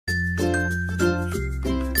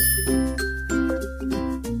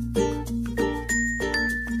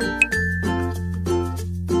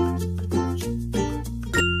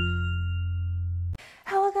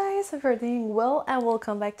you're doing well and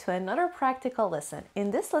welcome back to another practical lesson.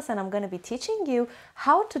 In this lesson I'm going to be teaching you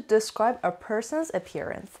how to describe a person's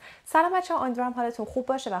appearance. سلام بچه‌ها، امیدوارم حالتون خوب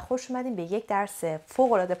باشه و خوش اومدین به یک درس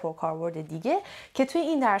فوق‌العاده پرکاربرد دیگه که توی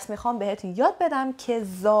این درس میخوام بهتون یاد بدم که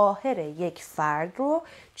ظاهر یک فرد رو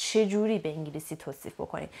چجوری به انگلیسی توصیف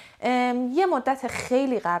بکنید. یه مدت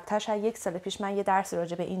خیلی قبل شاید یک سال پیش من یه درس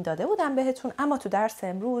راجع به این داده بودم بهتون، اما تو درس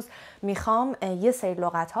امروز میخوام یه سری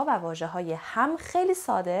لغت‌ها و واژه‌های هم خیلی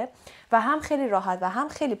ساده و هم خیلی راحت و هم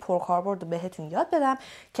خیلی پرکاربرد بهتون یاد بدم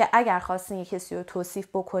که اگر خواستین یک کسی رو توصیف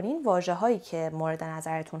بکنین واژه‌هایی که مورد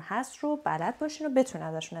نظرتون هست رو بلد باشین و بتونین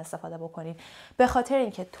ازشون استفاده بکنین. به خاطر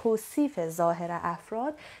اینکه توصیف ظاهر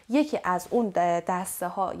افراد یکی از اون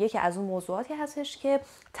دسته‌ها، یکی از اون موضوعاتی هستش که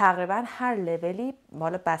تقریبا هر لولی،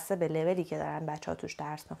 بالا بسته به لولی که دارن بچه‌ها توش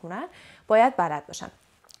درس میخونن، باید بلد باشن.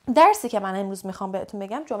 درسی که من امروز میخوام بهتون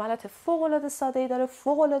بگم جملات فوق‌العاده ساده‌ای داره،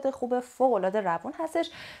 فوق‌العاده خوبه، فوق‌العاده روون هستش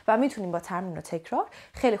و میتونیم با تمرین و تکرار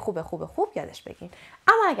خیلی خوب یادش بگیرین.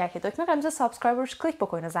 اما اگر که دکمه قرمز سابسکرایب روش کلیک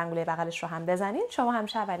بکنین و زنگوله بغلش رو هم بزنین، شما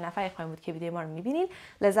همیشه اولین نفری خواهید بود که ویدیو ما رو میبینین،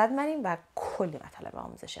 لذت میبرین و کلی مطالب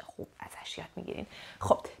آموزش خوب ازش یاد میگیرین.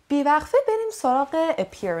 خب بی‌وقفه بریم سراغ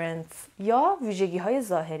appearance یا ویژگی‌های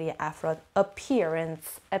ظاهری افراد.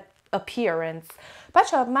 appearance.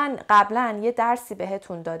 بچه‌ها من قبلا یه درسی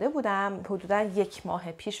بهتون داده بودم حدوداً 1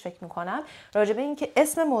 ماه پیش فکر میکنم راجع به این که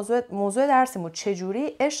اسم موضوع درسیمون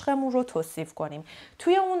چجوری عشقمون رو توصیف کنیم.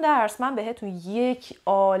 توی اون درس من بهتون یک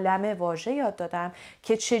عالمه واژه یاد دادم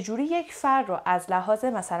که چجوری یک فرد رو از لحاظ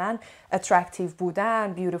مثلا attractive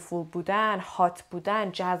بودن، beautiful بودن، hot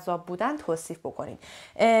بودن، جذاب بودن توصیف بکنیم.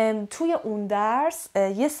 توی اون درس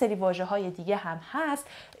یه سری واژه‌های دیگه هم هست،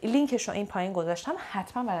 لینکش رو این پایین گذاشتم،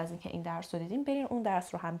 حتما بعد از اینکه این درس رو دیدین برین اون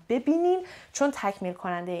درس رو هم ببینین چون تکمیل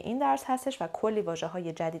کننده این درس هستش و کلی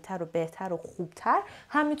واژه‌های جدیدتر و بهتر و خوبتر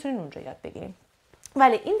هم میتونین اونجا یاد بگیرین.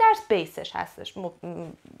 ولی این درس بیسش هستش،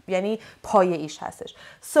 یعنی پایه ایش هستش.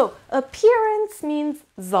 So appearance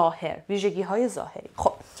means ظاهر، ویژگی‌های ظاهری.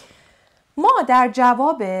 خب ما در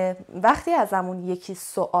جواب وقتی ازمون یکی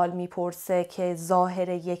سوال میپرسه که ظاهر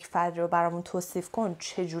یک فرد رو برامون توصیف کن،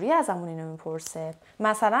 چجوری ازمون اینو میپرسه؟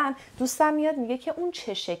 مثلا دوستم میاد میگه که اون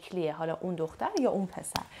چه شکلیه، حالا اون دختر یا اون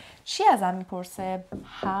پسر، چی ازم میپرسه؟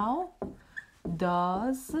 How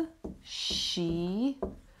does she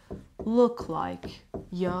look like؟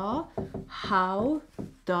 یا How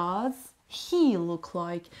does he look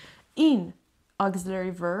like؟ این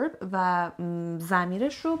auxiliary verb و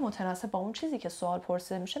ضمیرش رو متناسب با اون چیزی که سوال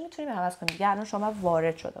پرسیده میشه میتونیم عوض کنیم. یعنی الان شما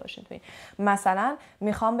وارد شده باشین توی مثلا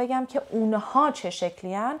میخوام بگم که اونها چه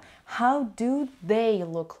شکلیان، how do they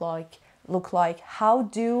look like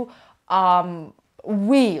how do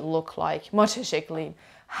we look like، ما چه شکلیم،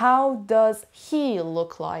 how does he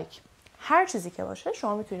look like. هر چیزی که باشه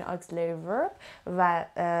شما میتونید auxiliary verb و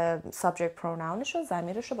subject pronounش و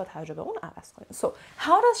ضمیرش رو با توجه به اون عوض کنید. So,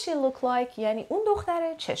 how does she look like؟ یعنی اون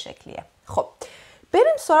دختره چه شکلیه. خب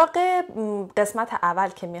بریم سراغ قسمت اول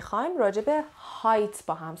که میخوایم راجع به height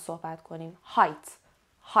با هم صحبت کنیم.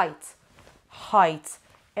 height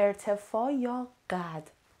ارتفاع یا قد.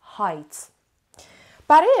 height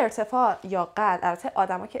برای ارتفاع یا قد، البته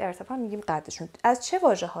آدما که ارتفاع میگیم قدشون، از چه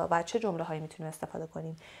واژه‌ها و چه جمله‌هایی میتونیم استفاده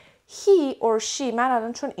کنیم؟ he or she، من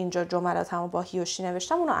الان چون اینجا جملاتمو با he و she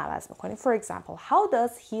نوشتم اونو عوض میکنیم. For example, how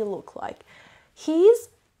does he look like؟ He's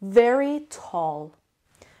very tall.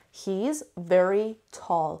 He's very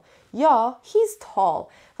tall. یا he's tall.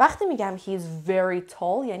 وقتی میگم he's very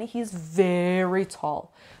tall یعنی he's very tall.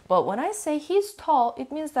 But when I say he's tall,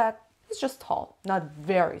 it means that he's just tall, not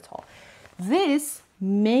very tall. This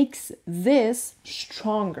makes this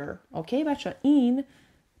stronger. Okay بچه، این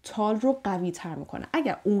tall رو قوی تر میکنه.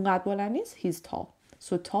 اگر اونقدر بلند نیست he's tall.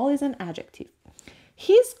 So tall is an adjective.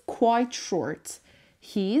 He's quite short.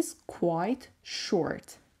 He's quite short.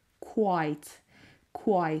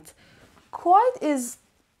 Quite is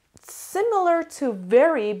similar to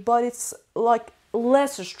very, but it's like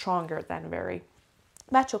less stronger than very.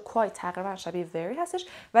 بچه quite تقریبا شبیه very هستش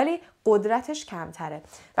ولی قدرتش کمتره.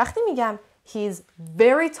 وقتی میگم he's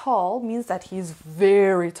very tall means that he's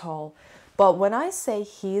very tall. But when I say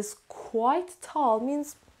he's quite tall means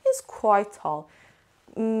he's quite tall.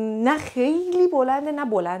 نه خیلی بلنده نه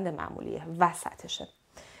بلند معمولیه، وسطشه.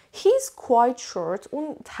 He's quite short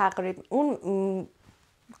اون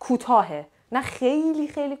کوتاهه، نه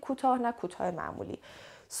خیلی کوتاه نه کوتاه معمولی.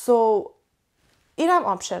 So اینم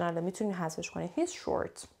آپشناله، میتونی حذفش کنی.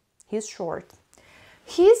 He's short.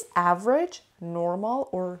 He's average, normal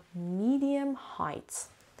or medium height.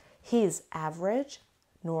 He's average,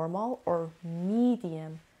 normal or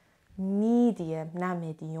medium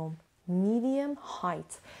نه medium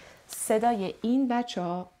height. صدای این بچه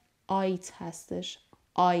ها آیت هستش.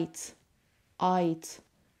 آیت، آیت،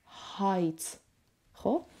 هایت.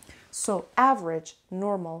 خب so average,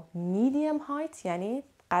 normal, medium height یعنی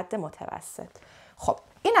قد متوسط. خب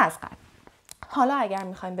این از قد. حالا اگر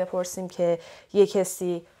میخوایم بپرسیم که یه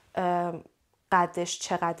کسی قدش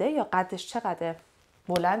چقدره یا قدش چقدره،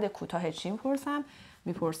 بلند کوتاه، چی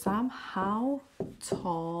میپرسم how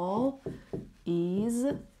tall is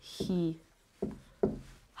he.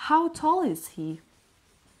 How tall is he?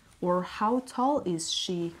 Or how tall is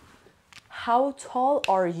she? How tall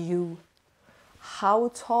are you? How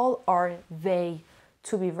tall are they?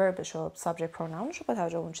 To be verbشو subject pronounشو با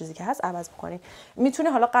توجه به اون چیزی که هست عوض بکنیم. میتونی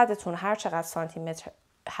حالا قدتون هر چقدر سانتی متر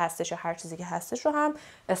هستش یا هر چیزی که هستش رو هم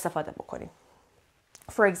استفاده بکنیم.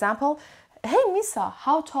 For example, hey Misa,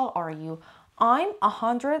 how tall are you? I'm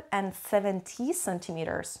 170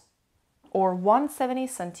 centimeters. Or 170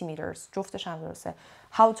 centimeters. جفتش هم درسته.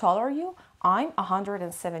 How tall are you? I'm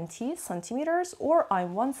 170 centimeters or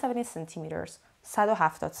I'm 170 centimeters.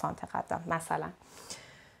 170 سانت قدم مثلا.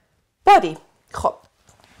 Body. خب.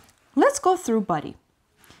 Let's go through body.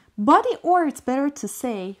 Body, or it's better to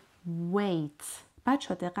say weight. بچه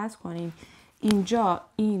ها دقت کنین. اینجا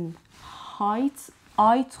این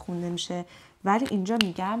height خونده میشه ولی اینجا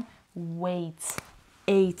میگم weight.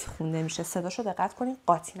 8 خونده میشه. صداشو دقت کنین،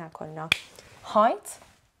 قاطی نکنین. height,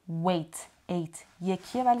 weight, 8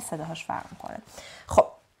 یکیه ولی صداهاش فرق میکنه. خب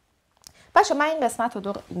بچه من این قسمت رو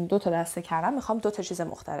دو تا دسته کردم. میخوام دو تا چیز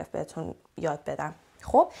مختلف بهتون یاد بدم.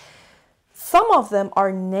 خب some of them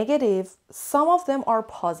are negative, some of them are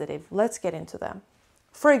positive. Let's get into them.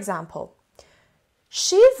 For example,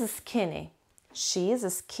 she is skinny. She is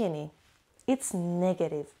skinny. It's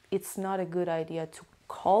negative. It's not a good idea to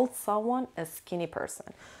call someone a skinny person.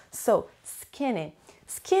 So skinny.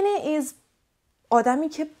 Skinny is آدمی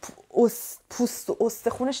که پوست و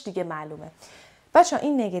استخونش دیگه معلومه. بچه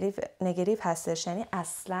این نگریو هستش، یعنی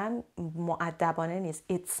اصلا مؤدبانه نیست.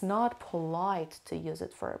 It's not polite to use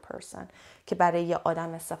it for a person که برای یه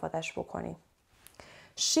آدم استفادهش بکنی.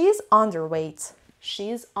 She's underweight.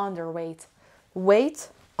 She's underweight. Weight,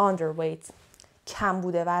 underweight. کم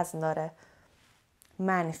بوده وزن داره.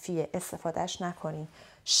 منفیه، استفادهش نکنین.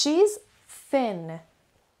 She's thin.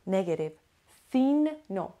 Negative. Thin,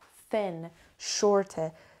 no. Thin. Short.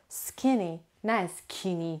 Skinny. نه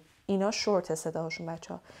skinny. اینا شورت صداهاشون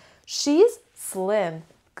بچه ها. She's slim.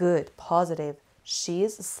 Good. Positive.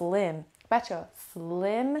 She's slim. بچه ها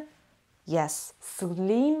slim. Yes.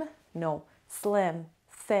 Slim. No. Slim.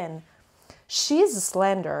 Thin. She's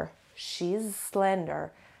slender. She's slender.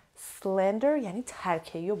 Slender یعنی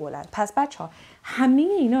ترکه‌ای و بلند. پس بچه ها همه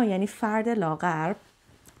اینا یعنی فرد لاغر،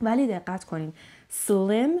 ولی دقت کنین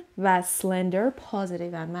slim و slender positive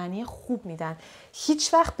و معنی خوب میدن.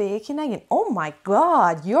 هیچ وقت به یکی نگین oh my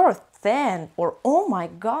god you're thin or oh my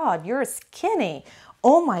god you're skinny,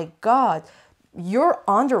 oh my god you're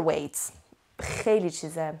underweight. خیلی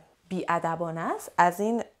چیز بی‌ادبانه است. از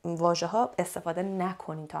این واژه ها استفاده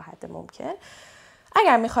نکنین تا حد ممکن.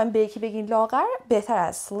 اگر میخوایم به یکی بگین لاغر، بهتر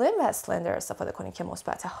از slim و slender استفاده کنین که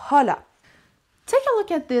مثبته. حالا take a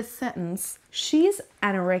look at this sentence. She's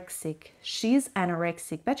anorexic. She's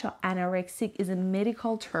anorexic. بچه anorexic is a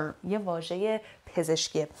medical term. یه واژه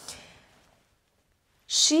پزشکیه.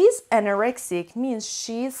 She's anorexic means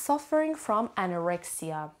she's suffering from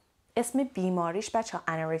anorexia. اسم بیماریش بچه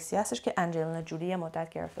anorexia هستش که انجلینا جولی یه مدت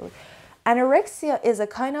گرفته بود. Anorexia is a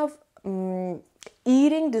kind of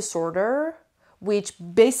eating disorder which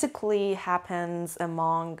basically happens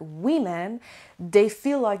among women. They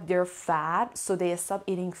feel like they're fat, so they stop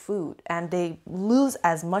eating food and they lose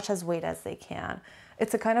as much as weight as they can.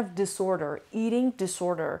 It's a kind of disorder, eating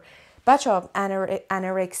disorder. بچه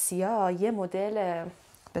انورکسیا یه مدل،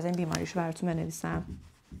 بذارین بیماریشو براتون بنویسم.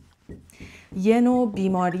 یه نوع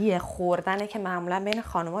بیماری خوردنه که معمولا بین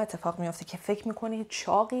خانم‌ها اتفاق میفته که فکر میکنی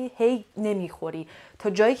چاقی، هی نمیخوری تا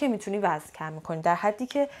جایی که میتونی وزن کم میکنی، در حدی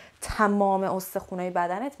که تمام استخونای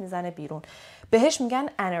بدنت میزنه بیرون. بهش میگن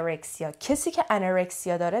انورکسیا. کسی که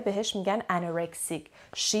انورکسیا داره بهش میگن anorexic.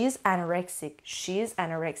 She's anorexic. She's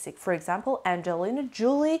anorexic. For example, Angelina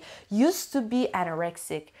Jolie used to be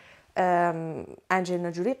anorexic.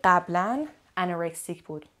 انجلینا جولی قبلا انورکسیک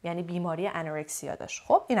بود، یعنی بیماری انورکسیا داشت.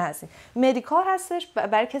 خب این از این مدیکال هستش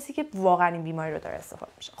برای کسی که واقعا این بیماری رو داره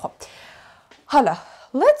استفاده میشه. خب حالا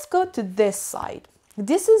let's go to this side.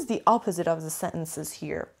 This is the opposite of the sentences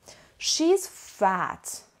here. She's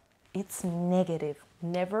fat. It's negative.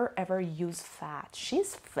 Never ever use fat.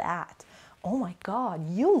 She's fat. Oh my god,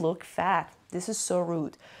 you look fat. This is so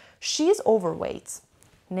rude. She's overweight.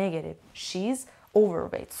 Negative. She's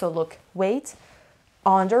overweight. So look, weight,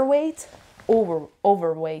 underweight,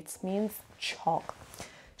 overweight means chalk.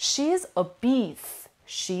 She's obese.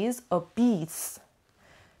 She's obese.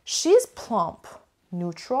 She's plump.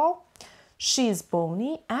 Neutral. She's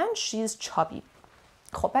bony and she's chubby.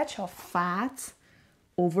 خب بچه ها fat,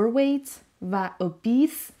 overweight و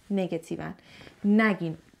obese نگتیون.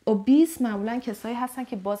 نگین. obese معمولا کسایی هستن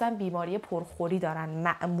که بازم بیماری پرخوری دارن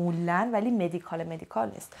معمولا، ولی مدیکال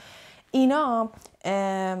نیست. اینا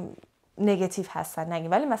نگتیو هستن نگین.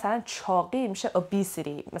 ولی مثلا چاقی میشه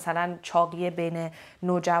obesity. مثلا چاقی بین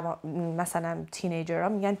نوجوان، مثلا تینیجرها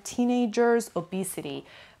میگن teenagers obesity.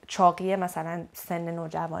 چاقی مثلا سن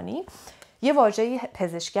نوجوانی. یه واژه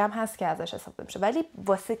پزشکی هم هست که ازش استفاده میشه، ولی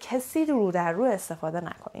واسه کسی رو در رو استفاده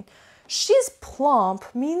نکنین. She's plump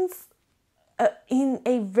means in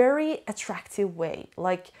a very attractive way,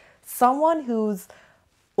 like someone who's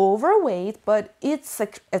overweight but it's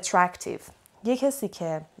attractive. یه کسی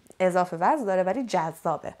که اضافه وزن داره ولی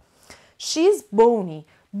جذابه. She's bony.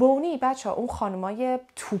 bony بچه ها اون خانمای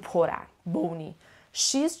توپرن. bony.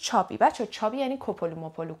 She's chubby. بچه چابی یعنی کپلو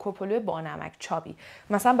مپلو، کپلو با نمک. چابی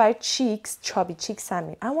مثلا برای چیکس، چابی چیکس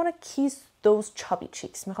هم I want to kiss those chubby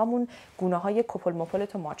cheeks. میخوام اون گونه های کپل مپل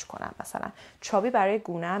تو ماچ کنم. مثلا چابی برای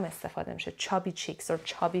گونه هم استفاده میشه. chubby cheeks or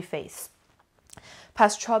chubby face.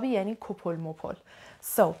 پس چابی یعنی کپل مپل.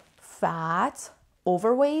 So fat,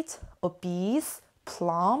 overweight, obese,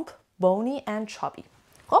 plump, bony and chubby.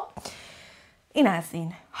 خب این از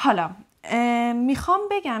این. حالا میخوام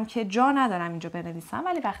بگم که جا ندارم اینجا بنویسم،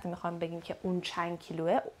 ولی وقتی میخوام بگیم که اون چند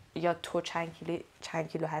کیلوه یا تو چند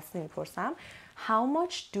کیلو هستی میپرسم how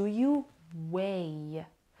much do you weigh.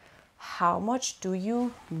 how much do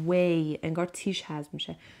you weigh. انگار تیش هضم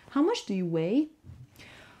میشه. how much do you weigh.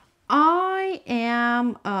 I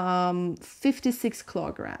am 56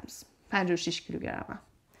 kilograms. 56 کیلوگرمم.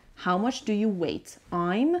 How much do you weight?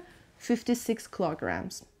 I'm 56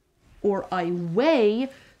 kilograms. Or I weigh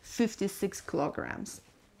 56 kilograms.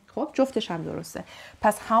 خب جفتش هم درسته.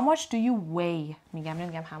 پس how much do you weigh.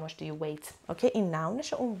 نمیگم how much do you weight. اوکی این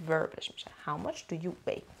ناونشه، اون وربش میشه. How much do you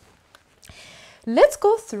weigh. Let's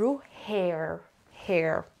go through hair.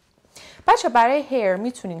 بچه برای hair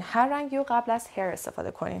میتونین هر رنگی رو قبل از hair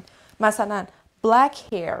استفاده کنین. مثلا black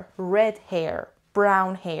hair, red hair,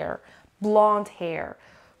 brown hair, blonde hair,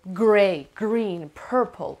 gray, green,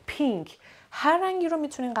 purple, pink. هر رنگی رو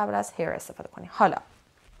میتونین قبل از hair استفاده کنین. حالا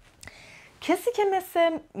کسی که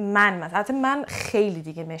مثل من خیلی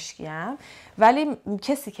دیگه مشکیم، ولی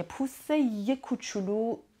کسی که پوست یه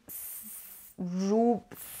کوچولو رو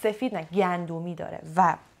سفید گندمی داره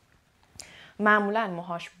و معمولا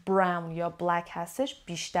موهاش براون یا بلک هستش،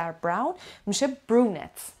 بیشتر براون میشه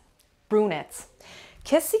برونت.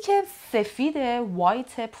 کسی که سفیده،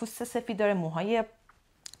 وایت، پوست سفید داره، موهای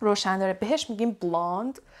روشن داره، بهش میگیم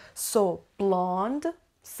blonde. So blonde,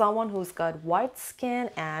 someone who's got white skin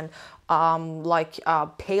and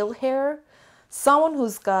pale hair. Someone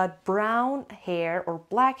who's got brown hair or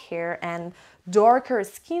black hair and darker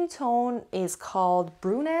skin tone is called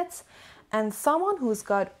brunette. And someone who's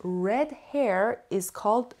got red hair is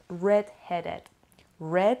called red-headed.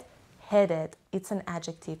 Red-headed. It's an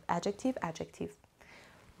adjective. Adjective.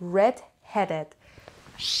 Red-headed.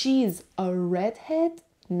 She's a redhead.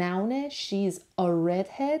 Noun. She's a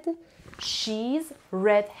redhead. She's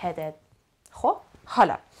red-headed. خب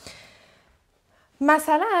حالا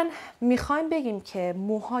مثلا میخوایم بگیم که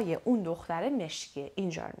موهای اون دختره مشکیه.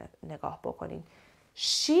 اینجا نگاه بکنین.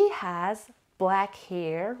 She has black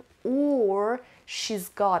hair or she's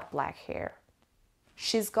got black hair.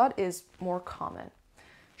 She's got is more common.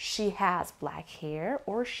 She has black hair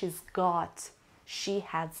or she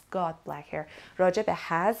has got black hair. راجع به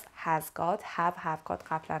has got, have got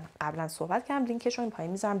قبلا صحبت کردم. لینکش رو این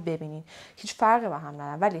پایین میذارم ببینین. هیچ فرقی با هم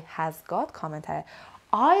ندارن، ولی has got کامن تره.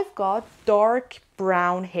 I've got dark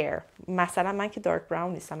brown hair. مثلا من که dark brown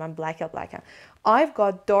نیستم، من black هم. I've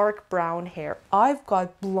got dark brown hair. I've got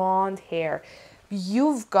blonde hair.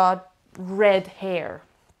 You've got red hair.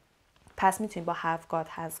 پس میتونیم با have got,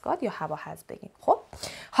 has got یا have has بگیم. خب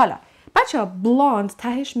حالا بچه ها blonde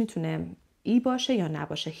تهش میتونه ای باشه یا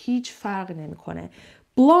نباشه، هیچ فرقی نمیکنه.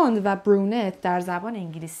 blonde و brunette در زبان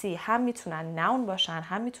انگلیسی هم میتونن noun باشن،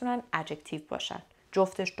 هم میتونن adjective باشن.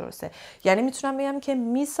 جفتش درسته. یعنی میتونم بگم که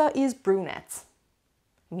میسا is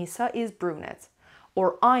brunette or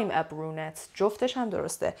I'm a brunette. جفتش هم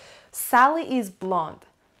درسته. Sally is blonde.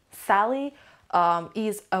 Sally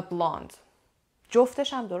is a blonde.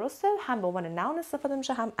 جفتش هم درسته. هم به عنوان noun استفاده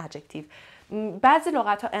میشه، هم adjective. بعضی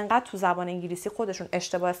لغت ها انقدر تو زبان انگلیسی خودشون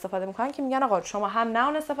اشتباه استفاده میکنن که میگن آقا شما هم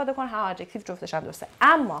noun استفاده کن هم adjective، جفتش هم درسته.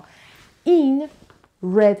 اما این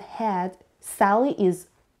redhead، Sally is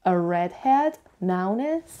a redhead،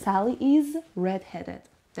 noun Sally is redheaded.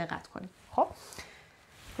 دقت کنید. خب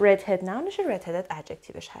redhead nounشه، redheaded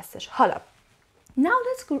adjectiveش هستش. حالا now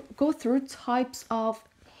let's go through types of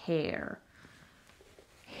hair.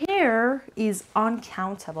 Hair is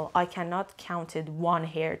uncountable. I cannot count it one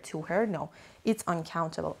hair, two hair. No, it's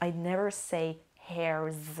uncountable. I never say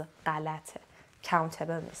hairs. غلطه.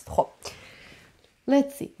 Countable نیست. خب.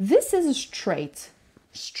 Let's see. This is straight.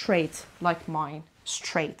 Straight like mine.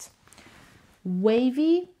 Straight.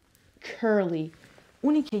 Wavy, curly.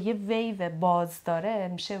 اونی که یه ویو باز داره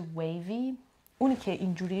میشه wavy. اونی که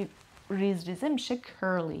اینجوری ریز ریزه میشه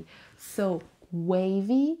curly. So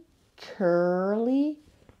wavy, curly,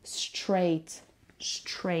 straight.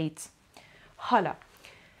 Straight. حالا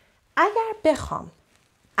اگر بخوام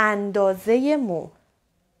اندازه مو،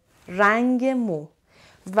 رنگ مو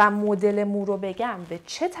و مدل مو رو بگم به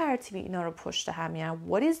چه ترتیبی اینا رو پشت هم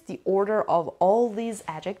میارم؟ What is the order of all these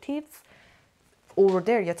adjectives? order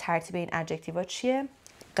یا ترتیب این adjective ها چیه؟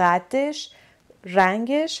 قدش،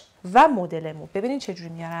 رنگش و مدل مو. ببینید چجوری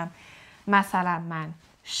میارم. مثلا من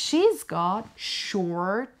She's got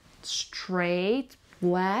short, straight,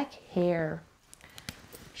 black hair.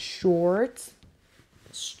 Short,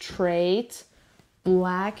 straight,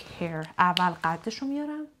 black hair. اول قدش رو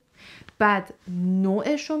میارم، بعد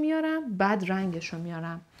نوعش رو میارم، بعد رنگش رو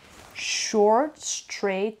میارم. Short,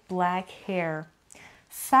 straight, black hair.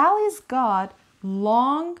 Sally's got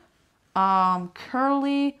long,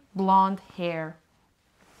 curly, blonde hair.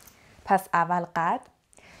 پس اول قد،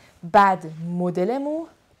 بعد مدل مو،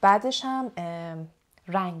 بعدش هم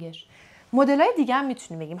رنگش. مدل‌های دیگه هم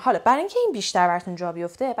میتونیم بگیم. حالا برای اینکه این بیشتر براتون جا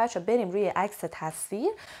بیفته بچه‌ها بریم روی عکس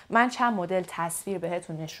تصویر. من چند مدل تصویر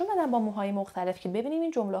بهتون نشون بدم با موهای مختلف که ببینیم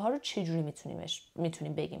این جمله ها رو چجوری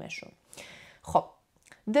میتونیم بگیمشون. خب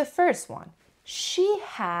the first one. She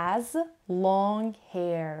has long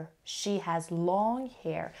hair. She has long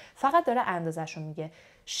hair. فقط داره اندازش رو میگه.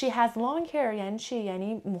 She has long hair یعنی چی؟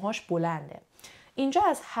 یعنی موهاش بلنده. اینجا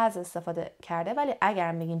از has استفاده کرده ولی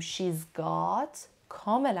اگر بگیم she's got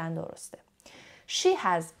کاملا درسته. She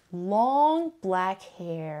has long black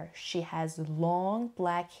hair. She has long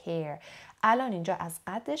black hair. الان اینجا از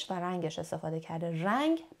قدش و رنگش استفاده کرده.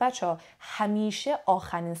 رنگ بچه همیشه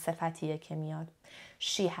آخرین صفتیه که میاد.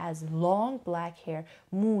 She has long black hair.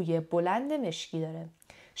 موی بلند مشکی داره.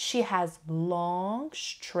 She has long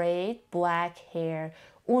straight black hair.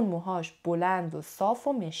 اون موهاش بلند و صاف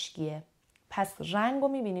و مشکیه. پس رنگ رو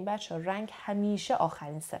میبینیم بچه ها. رنگ همیشه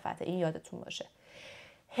آخرین صفته. این یادتون باشه.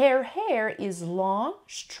 Her hair is long,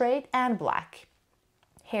 straight and black.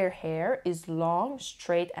 Her hair is long,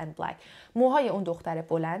 straight and black. موهای اون دختر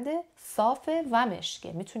بلنده، صافه و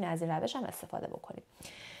مشکه. میتونی از این روش هم استفاده بکنید.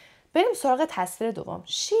 بریم سراغ تصویر دوم.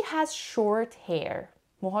 She has short hair.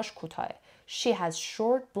 موهاش کوتاهه. She has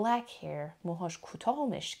short black hair. موهاش کوتاه و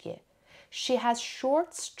مشکیه. She has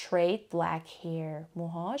short, straight black hair.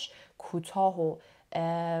 موهاش کوتاه و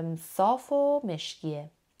صاف و مشکیه.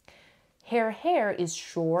 Her hair is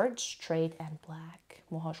short, straight and black.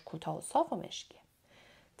 موهاش کوتاه و صاف و مشکیه.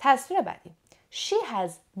 تصویر بعدی. She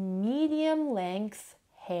has medium length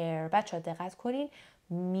hair. بچه ها دقت کنین.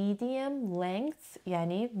 medium length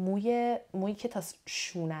یعنی مویی که تا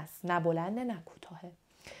شونه است. نه بلنده نه کوتاهه.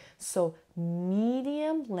 So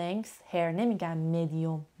medium length hair. نمیگم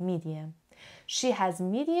medium. She has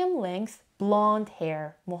medium length blonde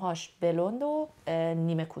hair. موهاش بلند و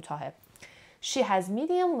نیمه کوتاهه. She has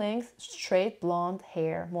medium length straight blonde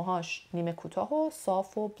hair. موهاش نیمه کوتاه و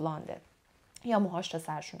صاف و بلانده. یا موهاش تا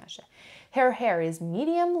سرشونشه. Her hair is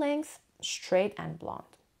medium length straight and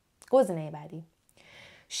blonde. گزینه بعدی.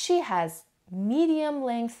 She has medium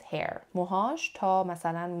length hair. موهاش تا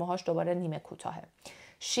مثلا موهاش دوباره نیمه کوتاهه.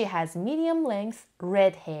 She has medium length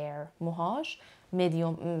red hair. موهاش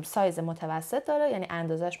medium سایز متوسط داره یعنی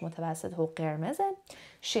اندازش متوسط و قرمزه.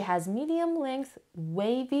 She has medium length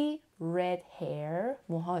wavy red hair.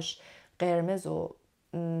 موهاش قرمز و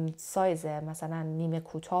سایز مثلا نیمه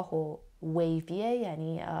کوتاه و ویویه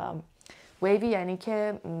یعنی wavy یعنی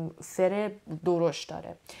که فر درشت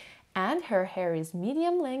داره. And her hair is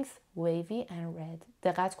medium length wavy and red.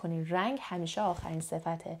 دقت کنید رنگ همیشه آخرین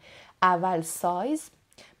صفته. اول سایز،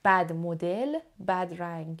 بعد مدل، بعد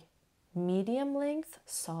رنگ. medium length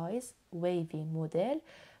size wavy مدل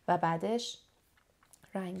و بعدش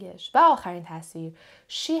رنگش. و آخرین تصویر.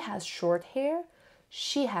 She has short hair.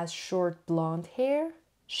 She has short blonde hair.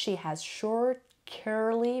 She has short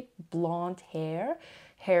curly blonde hair.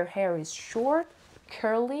 Her hair is short,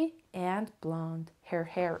 curly and blonde. Her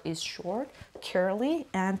hair is short, curly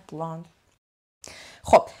and blonde.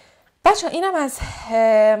 خب بچه اینم از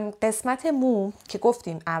قسمت مو که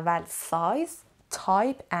گفتیم اول size,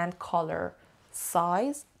 type and color.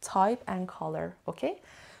 Size, type and color. اوکی؟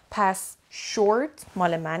 پس short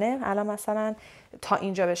مال منه، الان مثلا تا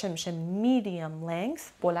اینجا بشه میشه medium length،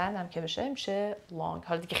 بلندم که بشه میشه long.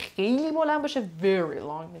 حالا دیگه خیلی بلند باشه very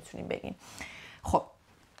long میتونیم بگیم. خب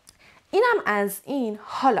اینم از این.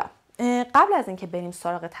 حالا قبل از اینکه بریم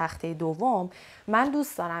سراغ تخته دوم، من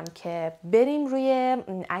دوست دارم که بریم روی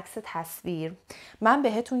عکس تصویر. من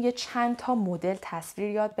بهتون یه چند تا مدل تصویر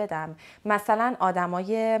یاد بدم. مثلا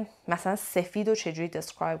آدمای مثلا سفید رو چجوری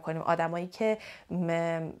دسکرایب کنیم، آدمایی که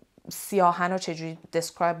سیاهن رو چجوری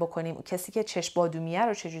دسکرایب بکنیم، کسی که چشم بادومیه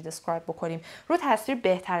رو چجوری دسکرایب بکنیم. رو تصویر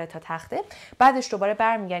بهتره تا تخته. بعدش دوباره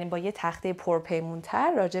برمیگردیم با یه تخته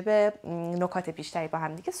پرپیمونتر راجع به نکات بیشتری با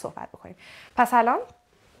هم دیگه صحبت بکنیم. پس الان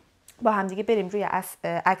با هم دیگه بریم روی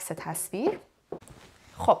عکس تصویر.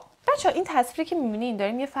 خب بچه‌ها این تصویری که می‌بینین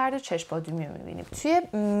داریم یه فرد چشم بادومی رو می‌بینیم. توی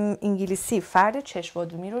انگلیسی فرد چشم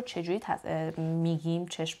بادومی رو چجوری میگیم؟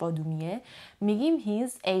 چشم بادومیه میگیم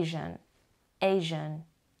he's Asian.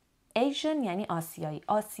 Asian یعنی آسیایی.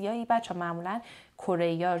 آسیایی بچه‌ها معمولاً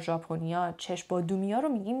کره، ژاپنیا، چشم بادومیا رو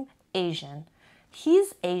میگیم Asian.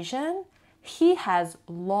 He's Asian. He has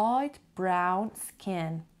light brown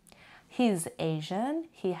skin. He's Asian.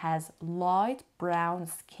 He has light brown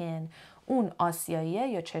skin. اون آسیاییه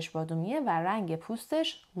یا چشم بادومیه و رنگ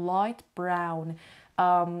پوستش light brown،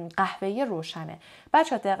 قهوه‌ای روشنه.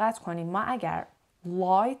 بچه‌ها دقت کنید، ما اگر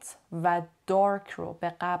light و dark رو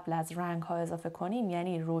به قبل از رنگ ها اضافه کنیم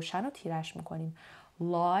یعنی روشن رو تیرش میکنیم.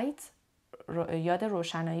 light یاد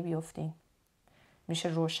روشنایی بیفتیم میشه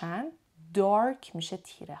روشن، dark میشه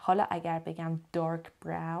تیره. حالا اگر بگم dark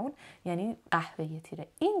brown یعنی قهوه‌ای تیره.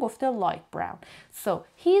 این گفته light brown. So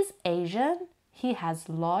he's Asian. He has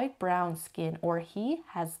light brown skin or he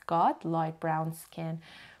has got light brown skin.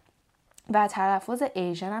 و تلفظ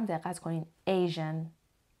Asian هم دقت کنین.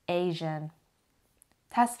 Asian.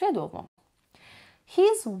 تصویر دوم.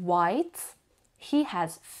 He's white. He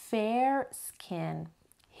has fair skin.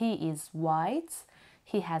 He is white.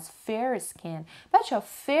 He has fair skin. بچه‌ها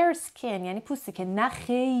fair skin یعنی پوستی که نه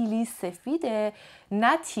خیلی سفیده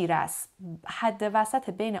نه تیره است. حد وسط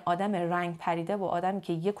بین آدم رنگ پریده و آدمی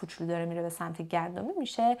که یه کوچولو داره میره به سمت گندمی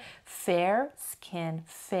میشه fair skin.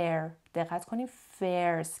 fair. دقت کنید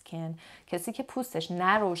fair skin. کسی که پوستش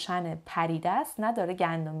نه روشن پریده است نه داره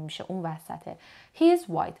گندمی میشه، اون وسطه. He is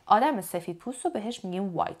white. آدم سفید پوست رو بهش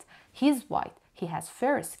میگیم white. He's white. He has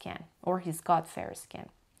fair skin or he's got fair skin.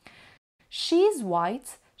 She's white.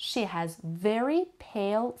 She has very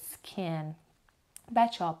pale skin.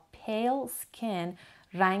 بچه‌ها pale skin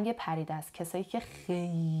رنگ پریده است. کسایی که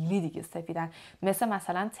خیلی دیگه سفیدن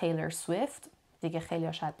مثلا تیلر سویفت، دیگه خیلی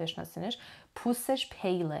ها شاید بشناسینش، پوستش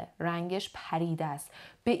پیله، رنگش پریده است.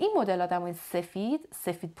 به این مدل آدمای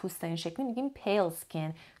سفید پوست این شکلی میگیم pale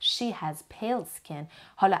skin. She has pale skin.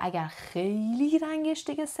 حالا اگر خیلی رنگش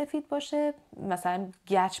دیگه سفید باشه، مثلا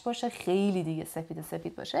گچ باشه، خیلی دیگه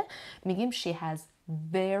سفید باشه، میگیم she has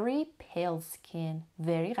very pale skin.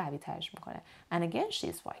 very قوی ترش میکنه. And again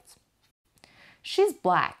she's white. She's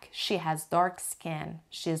black. She has dark skin.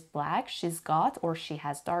 She's black. She's got or she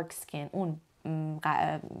has dark skin. اون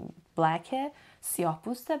black سیاه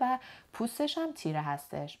پوسته و پوستش هم تیره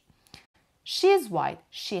هستش. She's white.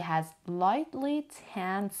 She has lightly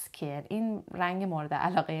tanned skin. این رنگ مورد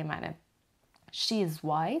علاقه منه. She's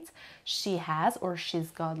white. She has or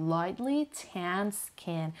she's got lightly tanned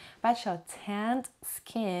skin. بچه‌ها tanned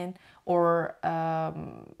skin or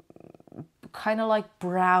kind of like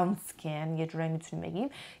brown skin یه جورایی میتونیم بگیم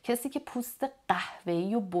کسی که پوست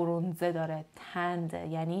قهوه‌ای و برنزه داره. tanned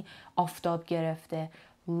یعنی آفتاب گرفته.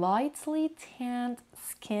 lightly tanned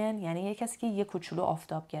skin یعنی یه کسی که یه کوچولو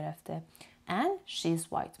آفتاب گرفته. and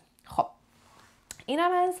she's white. خب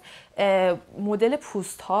اینم از مدل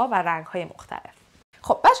پوست ها و رنگ های مختلف.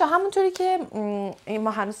 خب بچه همونطوری که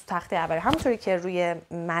ما هنوز تخته اولی همونطوری که روی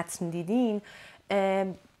متن دیدین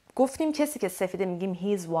گفتیم کسی که سفیده میگیم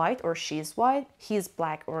he's white or she's white, he's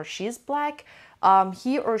black or she's black,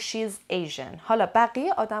 he or she's Asian. حالا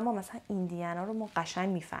بقیه آدم ها مثلا ایندیان ها رو ما قشنگ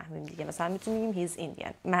میفهمیم دیگه، مثلا میتونیم بگیم he's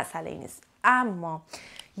Indian، مسئله ای نیست. اما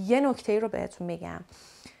یه نکته رو بهتون میگم،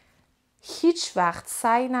 هیچ وقت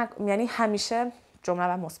یعنی همیشه جمله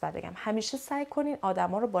رو مثبت بگم، همیشه سعی کنین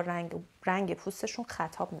آدما رو با رنگ پوستشون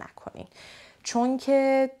خطاب نکنین، چون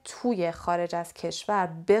که توی خارج از کشور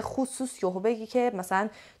به خصوص یهو بگی که مثلا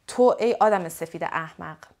تو ای آدم سفید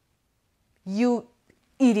احمق، you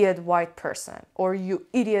idiot white person or you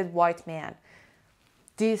idiot white man.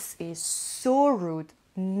 This is so rude.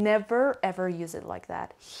 Never ever use it like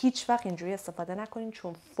that. هیچ وقت اینجوری استفاده نکنین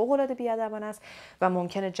چون فوق‌العاده بی‌ادبانه است و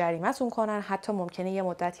ممکنه جریمه‌تون کنن، حتی ممکنه یه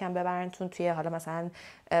مدتی هم ببرنتون توی حالا مثلا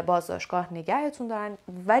بازداشتگاه نگهتون دارن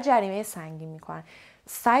و جریمه سنگین میکنن.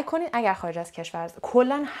 سعی کنین اگر خارج از کشور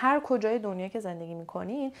کلا هر کجای دنیا که زندگی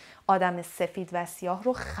میکنین آدم سفید و سیاه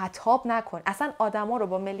رو خطاب نکن. اصلا آدما رو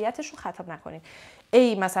با ملیتشون خطاب نکنین.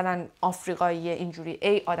 ای مثلا آفریقایی اینجوری،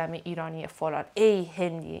 ای آدم ایرانی فلان، ای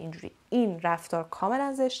هندی اینجوری. این رفتار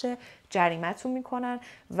کاملا زشته، جریمتون میکنن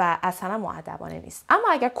و اصلا مؤدبانه نیست. اما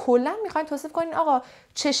اگر کلا میخواین توصیف کنین آقا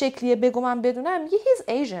چه شکلیه بگو من بدونم، یه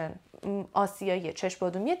he's Asian، آسیاییه، چشم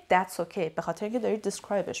بادومیه، that's okay، به خاطر اینکه داری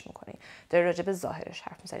دیسکرایبش میکنی، داری راجع به ظاهرش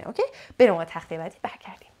حرف میزنی. اوکی، بریم اون تخته بعدی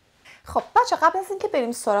برگردیم. خب بچه قبل از اینکه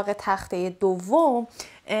بریم سراغ تخته دوم،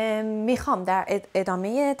 میخوام در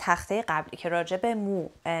ادامه تخته قبلی که راجع به مو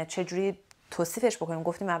چجوری توصیفش بکنیم،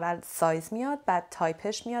 گفتیم اول سایز میاد، بعد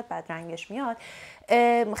تایپش میاد، بعد رنگش میاد.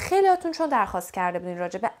 خیلیاتون چون درخواست کرده بودین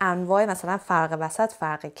راجع به انواع مثلا فرق وسط،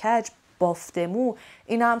 فرق کج، بافت مو،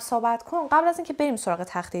 اینا هم صحبت کن. قبل از اینکه بریم سراغ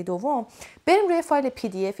تخته دوم، بریم روی فایل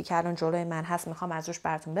PDF که الان جلوی من هست، میخوام از روش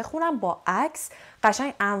براتون بخونم با عکس.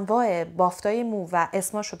 قشنگ انواع بافتای مو و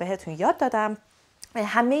اسماشو بهتون یاد دادم.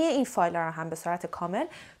 همه این فایل ها رو هم به صورت کامل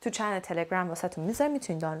تو چنل تلگرام واسهتون میذارم،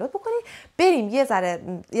 میتونید دانلود بکنید. بریم یه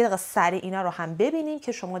دقیقه سریع اینا رو هم ببینیم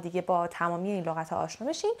که شما دیگه با تمامی این لغت ها آشنا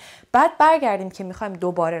بشین. بعد برگردیم که میخوایم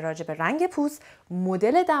دوباره راجع به رنگ پوست،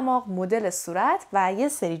 مدل دماغ، مدل صورت و یه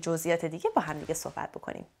سری جزئیات دیگه با هم دیگه صحبت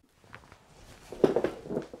بکنیم.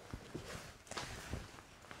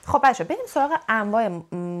 خب بچه بریم سراغ انواع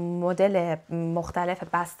مدل مختلف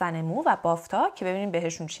بستن مو و بافتا که ببینیم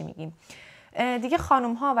بهشون چی میگیم. دیگه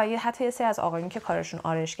خانم ها و حتی یه سری از آقایون که کارشون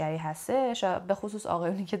آرایشگری هستش، به خصوص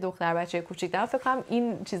آقایونی که دختر بچه کوچیک دارن، فکر کنم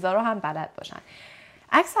این چیزا رو هم بلد باشن.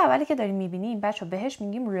 عکس اولی که داریم میبینیم بچه بهش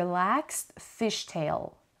میگیم relaxed fishtail.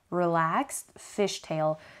 relaxed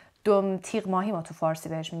fishtail. تیغ ماهی ما تو فارسی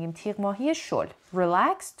بهش میگیم تیغ ماهی شل.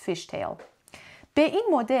 relaxed fishtail. به این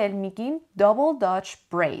مدل میگیم double dutch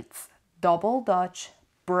braids. double dutch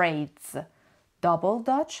braids. double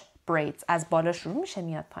dutch braids. از بالا شروع میشه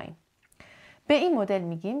میاد پایین. به این مدل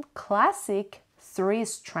میگیم classic three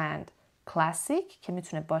strand. classic که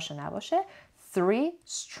میتونه باشه نباشه، three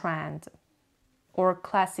strand or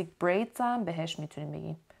classic braids هم بهش میتونیم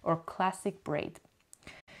بگیم or classic braid.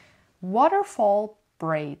 waterfall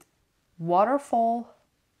braid. waterfall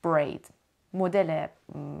braid. مدل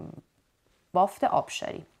بافت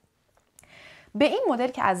آبشاری. به این مدل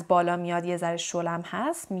که از بالا میاد یه ذره شلم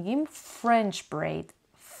هست میگیم French braid.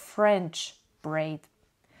 French braid.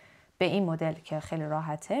 به این مدل که خیلی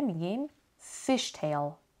راحته میگیم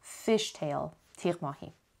fishtail. fishtail. تیغ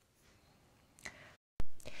ماهی.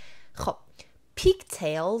 خب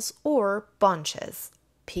pigtails or bunches.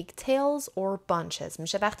 pigtails or bunches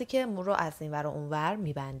میشه وقتی که مو رو از این ور و اون ور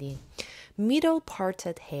میبندین. middle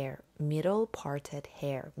parted hair. middle parted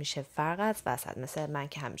hair میشه فرق از وسط، مثل من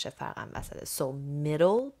که همیشه فرقم وسطه. so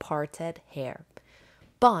middle parted hair.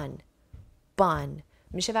 bun. bun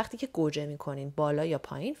میشه وقتی که گوجه میکنین بالا یا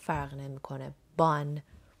پایین فرق نمیکنه. bun.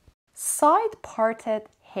 side parted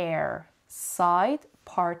hair. side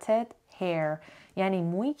parted hair یعنی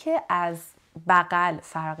مویی که از بغل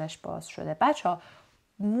فرقش باز شده. بچه‌ها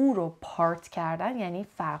مو رو پارت کردن یعنی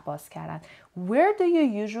فرق باز کردن. Where do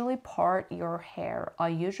you usually part your hair? I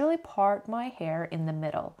usually part my hair in the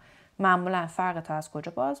middle. معمولا فرق تو از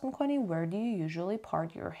کجا باز میکنی؟ Where do you usually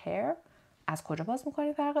part your hair? از کجا باز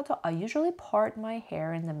میکنی فرق تو؟ I usually part my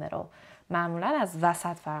hair in the middle. معمولا از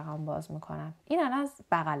وسط فرقم باز میکنم. این از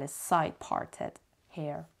بغل. side parted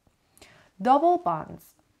hair. double buns.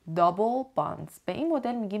 double buns. به این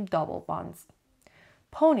مدل میگیم double buns.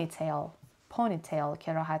 ponytail. ponytail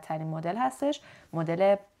که راحت ترین مدل هستش،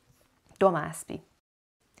 مدل دم اسبی.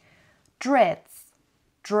 dreads.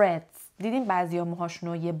 dreads. دیدین بعضیا موهاشون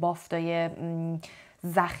رو یه بافتای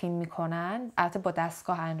ضخیم میکنن، البته با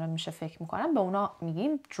دستگاه انجام میشه فکر میکنم، به اونا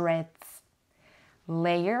میگیم dreads.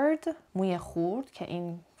 layered. موی خورد که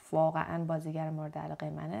این واقعا بازیگر مورد علاقه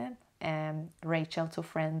منه، ریچل تو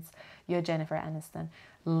فرندز یا جنیفر انیستون.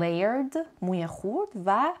 layered موی خورد.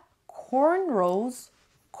 و cornrows.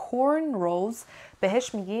 cornrows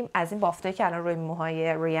بهش میگیم از این بافتایی که الان روی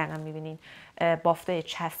موهای ریانا میبینین، بافته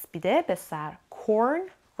چسبیده به سر.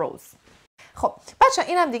 cornrows. خب بچه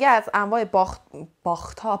اینم دیگه از انواع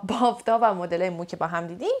بافتا و مدل مو که با هم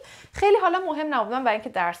دیدیم. خیلی حالا مهم نبودن برای اینکه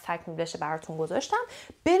درس تکمیل بشه براتون گذاشتم.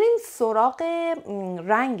 بریم سراغ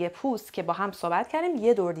رنگ پوست که با هم صحبت کردیم،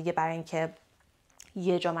 یه دور دیگه برای اینکه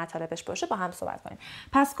یه جا مطالبش باشه با هم صحبت کنیم.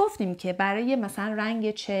 پس گفتیم که برای مثلا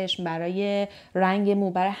رنگ چشم، برای رنگ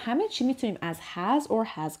مو، برای همه چی میتونیم از has or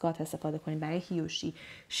has got استفاده کنیم. برای he or she.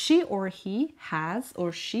 she or he has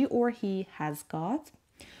or she or he has got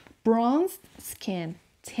bronzed skin,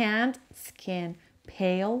 tanned skin,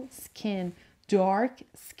 pale skin, dark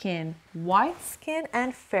skin, white skin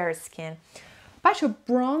and fair skin. بچه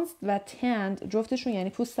برونزد و تند جفتشون یعنی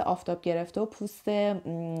پوست آفتاب گرفته و پوست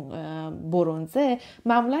برنزه.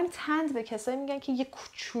 معمولا تند به کسایی میگن که یه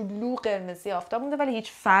کوچولو قرمزی آفتاب مونده ولی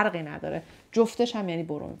هیچ فرقی نداره. جفتش هم یعنی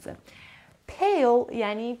برنزه. پیل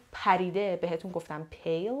یعنی پریده، بهتون گفتم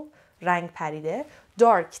پیل رنگ پریده.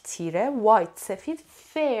 دارک تیره. وایت سفید.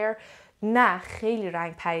 فیر نه خیلی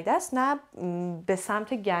رنگ پریده است، نه به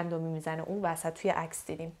سمت گندمی میزنه، اون وسط توی عکس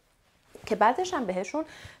دیدیم که بعدش هم بهشون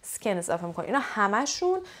سکن اضافه میکنیم. اینا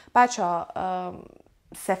همشون بچه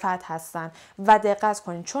صفت هستن و دقت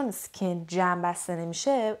کنین چون سکن جمع بسته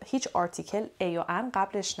نمیشه هیچ آرتیکل ای و ام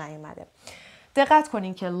قبلش نیومده. دقت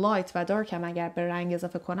کنین که لایت و دارک هم اگر به رنگ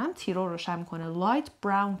اضافه کنم تی رو روشن میکنه. لایت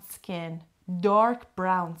براون سکن، دارک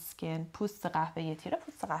براون سکن، پوست قهوه‌ای تیره،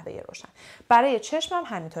 پوست قهوه‌ای روشن. برای چشم هم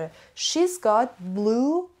همینطوره. She's got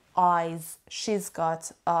blue eyes. She's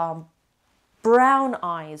got brown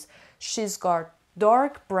eyes. She's got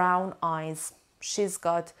dark brown eyes. She's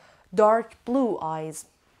got dark blue eyes.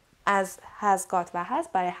 از has got و has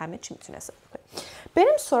برای همه چی میتونه استفاده کنیم.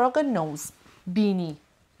 بریم سراغ نوز، بینی،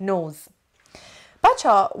 نوز.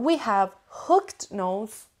 بچه we have hooked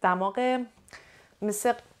nose، دماغ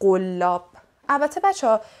مثل قلاب. البته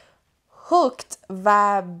بچه hooked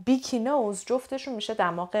و بیکی نوز جفتشون میشه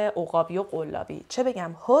دماغ عقابی و قلابی. چه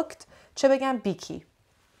بگم hooked چه بگم بیکی،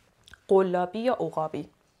 قلابی یا عقابی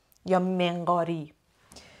یا منقاری.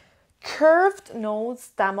 curved nose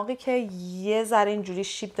دماغی که یه ذره اینجوری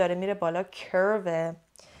شیب داره میره بالا، curve.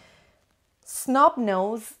 snob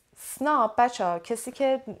nose، snob بچه کسی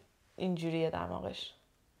که اینجوریه دماغش،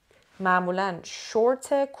 معمولا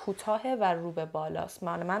شورت کوتاه و رو به بالاست.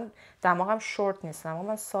 من دماغم شورت نیست، دماغم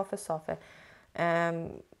من صافه.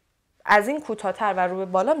 از این کوتاه‌تر و رو به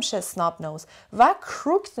بالا میشه سناب نوز. و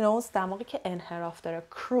crooked nose دماغی که انحراف داره،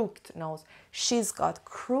 crooked nose. She's got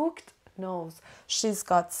crooked nose. She's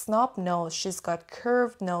got snub nose. She's got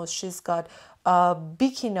curved nose. She's got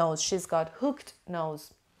beaky nose. She's got hooked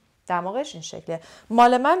nose. دماغش این شکله.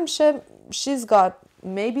 مال من میشه she's got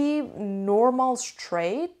maybe normal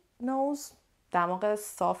straight nose، دماغ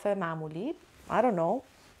صاف معمولی. I don't know,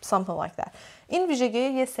 something like that. این ویژگی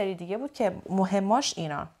یه سری دیگه بود که مهماش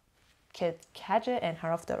اینا که کج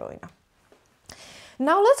انحراف داره و اینا.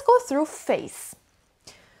 Now let's go through face.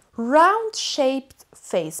 Round shaped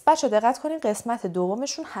face. بچه دقت کنین قسمت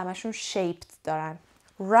دومشون همشون shaped دارن.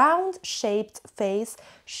 Round shaped face.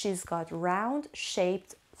 She's got round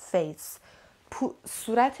shaped face.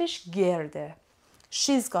 صورتش گرده.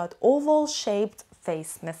 She's got oval shaped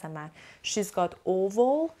face مثل من. She's got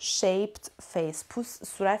oval shaped face.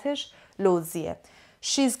 صورتش لوزیه.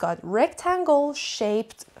 She's got rectangle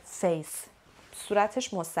shaped face.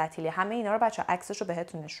 صورتش مستطیله. همه اینا رو بچه عکسش رو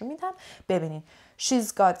بهتون نشون میدم ببینین. She's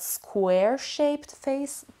got square shaped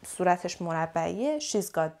face. صورتش مربعیه.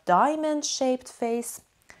 She's got diamond shaped face.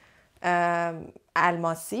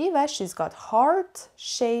 الماسی. و she's got heart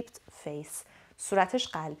shaped face. صورتش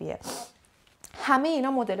قلبیه. همه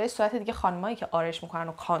اینا مدل‌های صورت دیگه خانمایی که آرایش میکنن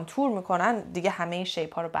و کانتور میکنن دیگه همه این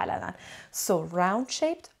شیپ ها رو بلدن. So round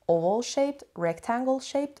shaped, oval shaped, rectangle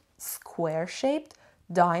shaped, square shaped,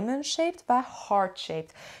 diamond shaped و heart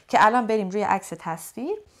shaped که الان بریم روی عکس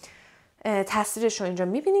تصویر. تصویرش رو اینجا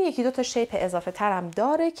میبینید. یکی دو تا شیپ اضافه تر هم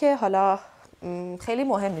داره که حالا خیلی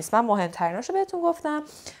مهم نیست. من مهمتریناشو بهتون گفتم.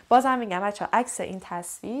 بازم میگم بچه‌ها عکس این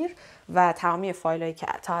تصویر و تمامی فایلایی که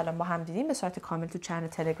تا الان با هم دیدیم به صورت کامل تو چنل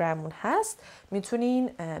تلگراممون هست، میتونین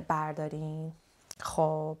بردارین.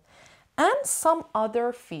 خب and some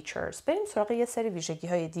other features. بریم سراغ یه سری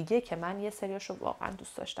ویژگی‌های دیگه که من یه سریاشو واقعا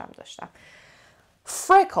دوست داشتم.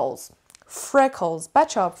 freckles.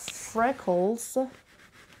 بچه‌ها freckles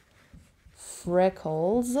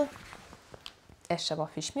اشتباه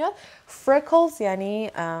پیش میاد. freckles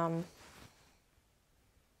یعنی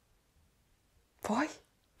وای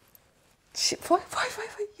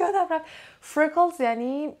یادم رفت. freckles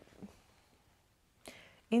یعنی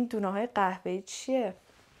این دونه های قهوه‌ای چیه؟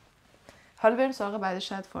 حالا بریم سراغ بعدش،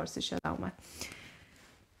 شاید فارسیش یادم اومد.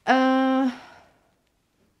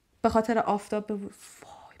 به خاطر آفتاب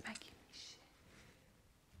وای مگه میشه؟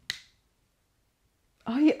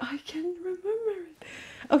 I can't remember it.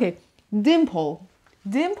 Okay.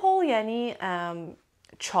 dimple یعنی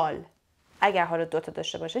چال. اگر حالا دوتا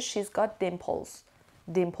داشته باشه she's got dimples.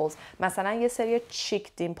 مثلا یه سری cheek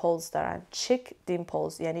dimples دارن. cheek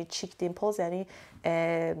dimples یعنی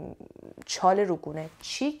چال روگونه.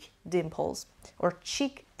 cheek dimples or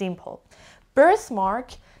cheek dimple.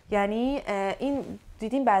 birthmark یعنی این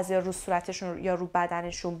دیدین بعضیا رو صورتشون یا رو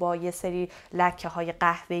بدنشون با یه سری لکه های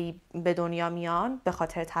قهوه‌ای به دنیا میان به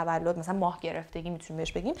خاطر تولد، مثلا ماه گرفتگی میتونیم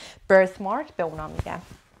بهش بگیم birthmark، به اونا میگن.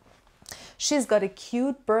 She's got a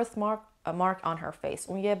cute birthmark mark on her face.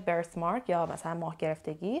 اون یه birthmark یا مثلا ماه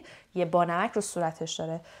گرفتگی، یه بانمک رو صورتش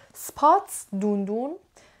داره. spots دوندون،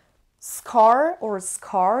 scar or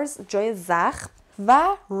scars جای زخم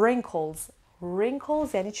و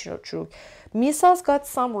wrinkles یعنی چروک. میسا's got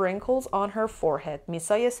some wrinkles on her forehead.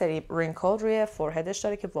 میسا یه سری wrinkle روی foreheadش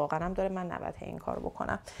داره که واقعا هم داره، من نباید این کارو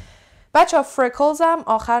بکنم. بچه‌ها freckles هم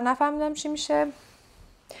آخر نفهمیدم چی میشه.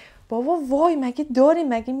 بابا وای مگه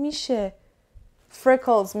داریم، مگه میشه؟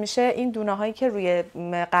 freckles میشه این دونه هایی که روی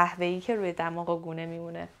قهوه‌ای که روی دماغ و گونه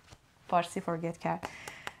میمونه. فارسی forget کرد.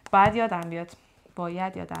 باید یادم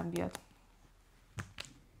بیاد.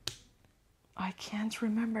 I can't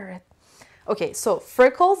remember it. Okay, so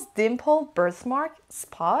freckles, dimple, birthmark,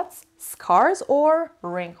 spots, scars or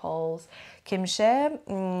wrinkles که میشه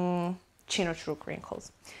چین و چروک wrinkles.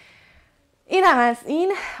 این هم از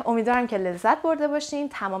این. امیدوارم که لذت برده باشین.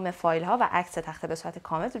 تمام فایل ها و عکس تخته به صورت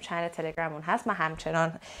کامل تو چنل تلگرامون هست. من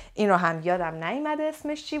همچنان این رو هم یادم نیومده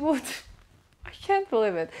اسمش چی بود. I can't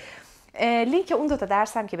believe it. لینک اون 2 تا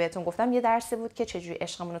درسم که بهتون گفتم، یه درسی بود که چجوری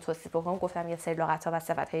عشقمون رو توصیف بکنم، گفتم یه سری لغت‌ها و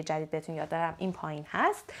صفت‌های جدید بهتون یاد دارم، این پایین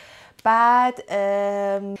هست. بعد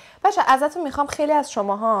بچه ازتون میخوام، خیلی از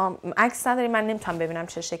شماها عکس ندارین، من نمیتونم ببینم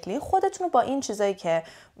چه شکلی، خودتون رو با این چیزایی که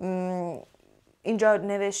اینجا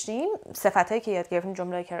نوشتین، صفتایی که یاد گرفتیم،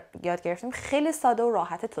 جمله‌ای که یاد گرفتیم، خیلی ساده و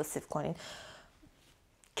راحت توصیف کنین.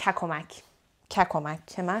 ککمک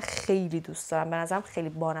که من خیلی دوست دارم، به نظرم خیلی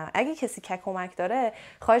بانم. اگه کسی ککمک داره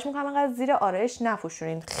خواهش میکنم انقدر زیر آرایش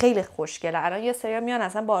نپوشونین، خیلی خوشگله. الان یه سری میان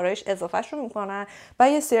اصلا با آرایش اضافهش رو میکنن و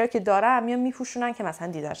یه سری که دارن میان میپوشونن که مثلا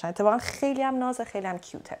دیدنشن. اتفاقا خیلی هم نازه، خیلی هم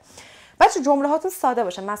کیوته. بچه جمله هاتون ساده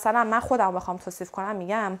باشه. مثلا من خودم بخوام توصیف کنم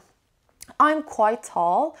میگم I'm quite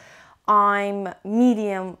tall, I'm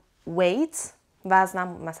medium weight. وزنم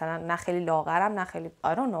مثلا نه خیلی لاغرم نه خیلی I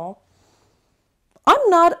don't know. I'm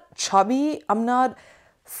not chubby, I'm not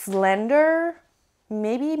slender,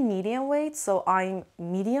 maybe medium weight, so I'm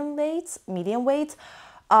medium weight.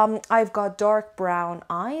 I've got dark brown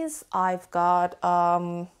eyes, I've got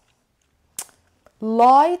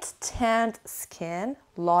light tanned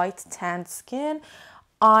skin,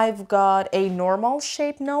 I've got a normal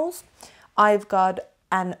shaped nose, I've got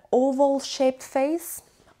an oval shaped face,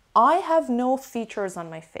 I have no features on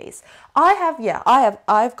my face.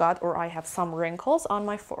 I've got some wrinkles on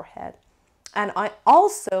my forehead. And I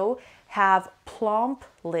also have plump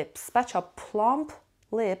lips. بچه plump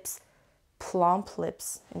lips.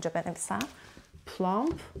 اینجا بنویسم.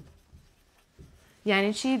 Plump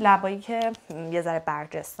یعنی چی؟ لبایی که یه ذره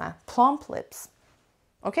برجستن. Plump lips.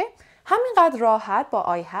 اوکی؟ همینقدر راحت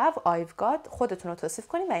با I have, I've got خودتون رو توصیف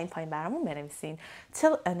کنین و این پایین برامون بنویسین.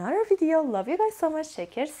 Till another video. Love you guys so much.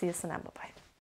 Take care. See you soon. Bye bye.